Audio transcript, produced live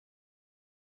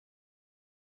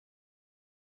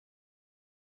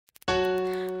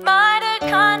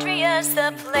mitochondria's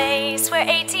the place where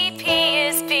ATP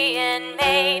is being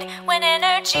made when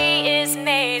energy is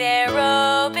made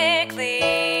aerobically.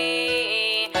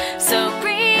 So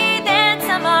breathe in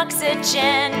some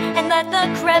oxygen and let the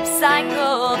Krebs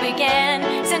cycle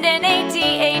begin. Send in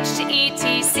ADH to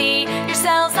ETC. Your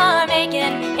cells are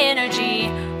making energy.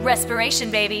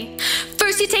 Respiration, baby.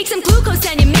 First you take some glucose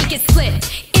and you make it split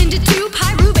into two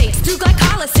pyruvates through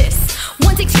glycolysis.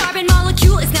 One 6-carbon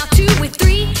molecule is now 2 with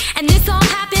 3, and this all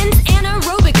happens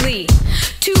anaerobically.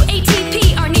 2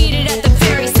 ATP are needed at the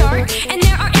very start, and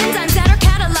there are enzymes that are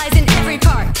catalyzing every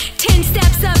part. 10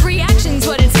 steps of reactions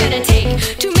what it's gonna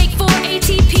take to make 4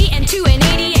 ATP and 2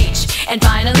 NADH. And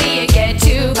finally you get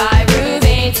 2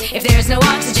 pyruvates. If there's no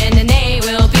oxygen then they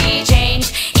will be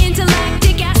changed into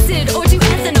lactic acid or to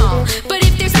ethanol. But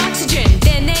if there's oxygen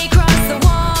then they cross the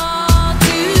wall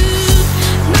to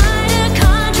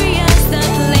mitochondria's the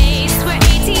place where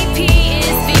ATP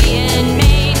is being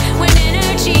made when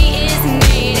energy is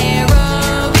made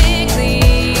aerobically.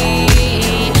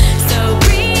 So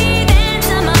breathe in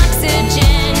some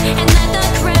oxygen and let the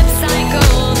Krebs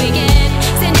cycle begin.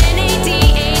 Send in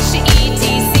ADH to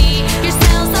ETC. Your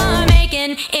cells are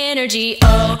making energy.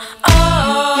 Oh,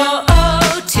 oh,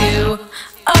 oh, 2.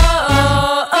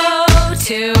 Oh, oh,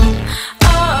 2.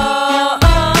 Oh,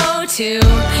 oh, 2.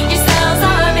 Your cells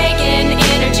are making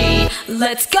energy.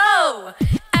 Let's go!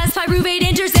 As pyruvate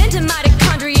enters into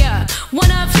mitochondria,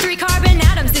 1 of 3 carbon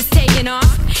atoms is taken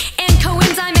off, and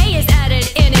coenzyme A is added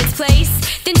in its place,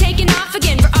 then taken off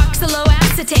again for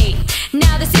oxaloacetate.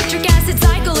 Now the citric acid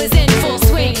cycle is in full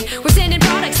swing. We're sending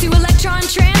products through electron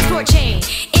transport chain.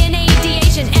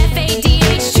 NADH and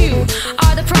FADH2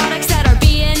 are the products that are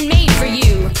being made for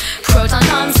you. Proton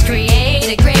pumps create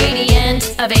a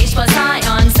gradient of H+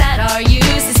 ions that are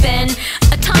used to spin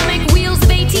atomic wheels of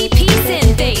ATP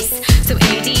synthase, so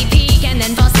ADP can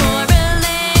then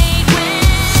phosphorylate. When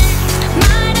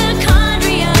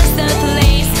mitochondria's the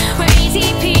place where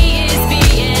ATP is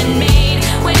being made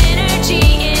when energy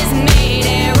is made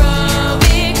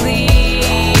aerobically.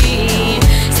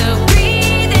 So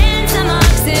breathe in some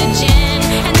oxygen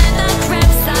and let the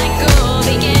Krebs cycle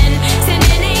begin. Send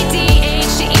in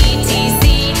ADH to ETC.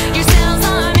 Your cells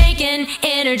are making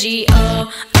energy.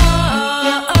 Oh,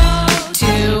 oh, oh,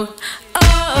 2. Oh,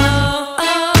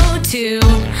 oh, 2.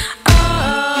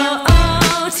 Oh,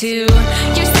 oh, 2.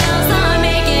 Your cells are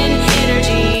making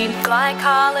energy.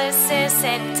 Glycolysis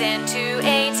sent into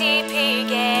ATP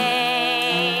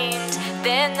gained.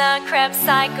 Then the Krebs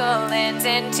cycle ends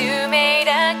into made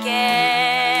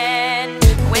again.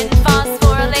 When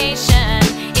phosphorylation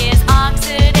is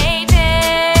oxidative,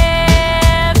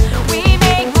 we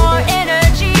make more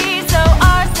energy so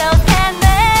our cells can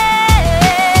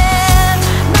live.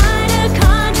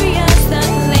 Mitochondria's the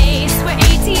place where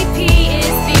ATP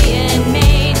is being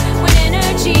made when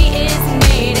energy is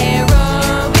made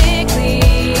aerobically.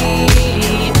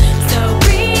 So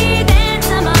breathe in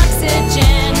some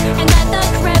oxygen and let the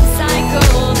Krebs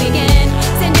cycle begin.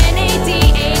 Send in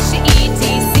ADH to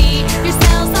ETC. Your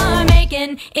cells are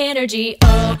making energy.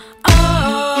 Oh,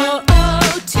 oh,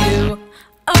 oh, 2.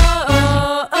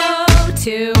 Oh, oh,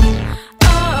 2.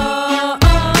 Oh,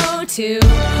 oh, 2.